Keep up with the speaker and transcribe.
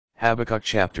Habakkuk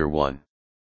chapter 1.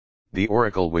 The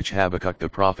oracle which Habakkuk the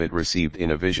prophet received in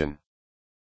a vision.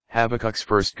 Habakkuk's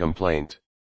first complaint.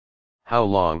 How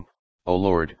long, O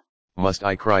Lord, must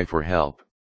I cry for help?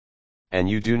 And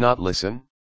you do not listen?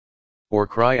 Or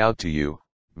cry out to you,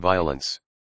 violence?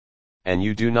 And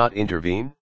you do not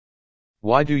intervene?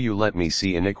 Why do you let me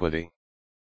see iniquity?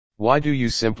 Why do you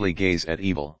simply gaze at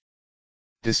evil?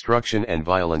 Destruction and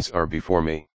violence are before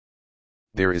me.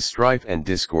 There is strife and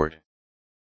discord.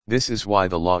 This is why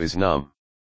the law is numb.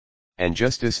 And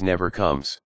justice never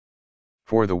comes.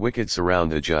 For the wicked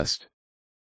surround the just.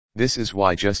 This is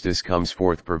why justice comes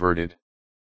forth perverted.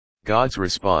 God's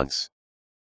response.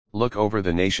 Look over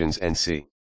the nations and see.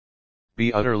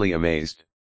 Be utterly amazed.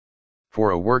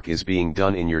 For a work is being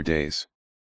done in your days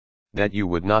that you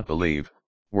would not believe,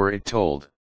 were it told.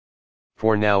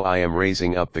 For now I am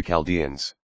raising up the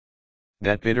Chaldeans,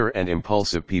 that bitter and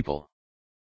impulsive people,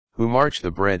 who march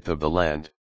the breadth of the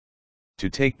land, to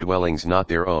take dwellings not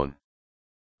their own.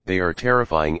 They are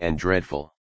terrifying and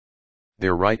dreadful.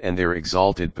 Their right and their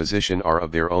exalted position are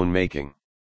of their own making.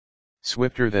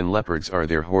 Swifter than leopards are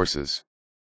their horses,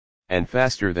 and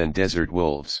faster than desert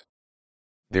wolves.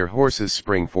 Their horses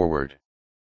spring forward.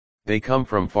 They come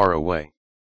from far away.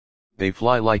 They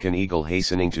fly like an eagle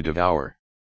hastening to devour.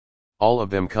 All of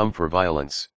them come for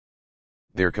violence.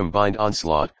 Their combined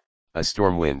onslaught, a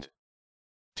storm wind,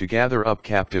 to gather up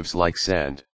captives like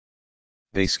sand.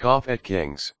 They scoff at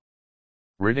kings,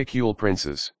 ridicule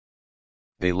princes.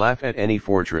 They laugh at any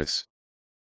fortress,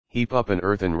 heap up an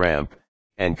earthen ramp,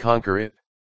 and conquer it.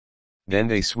 Then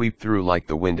they sweep through like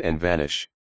the wind and vanish.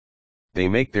 They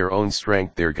make their own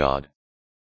strength their God.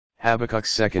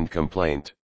 Habakkuk's second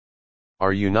complaint.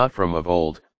 Are you not from of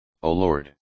old, O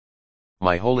Lord?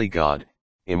 My holy God,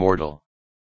 immortal.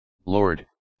 Lord,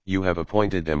 you have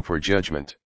appointed them for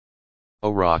judgment.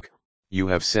 O Rock, you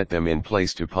have set them in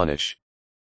place to punish.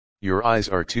 Your eyes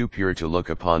are too pure to look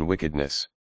upon wickedness,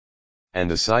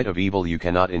 and the sight of evil you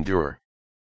cannot endure.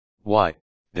 Why,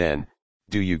 then,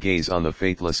 do you gaze on the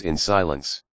faithless in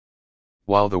silence,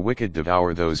 while the wicked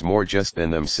devour those more just than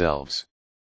themselves?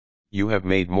 You have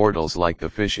made mortals like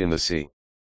the fish in the sea,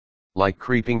 like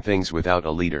creeping things without a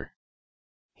leader.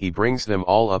 He brings them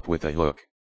all up with a hook,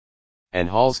 and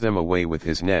hauls them away with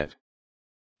his net.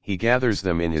 He gathers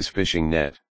them in his fishing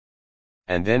net,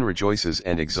 and then rejoices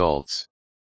and exults.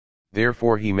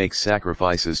 Therefore he makes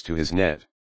sacrifices to his net,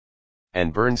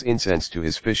 and burns incense to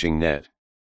his fishing net.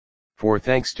 For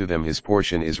thanks to them his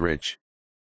portion is rich,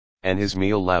 and his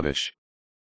meal lavish.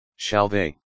 Shall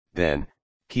they, then,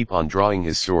 keep on drawing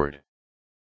his sword,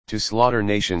 to slaughter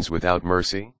nations without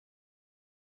mercy?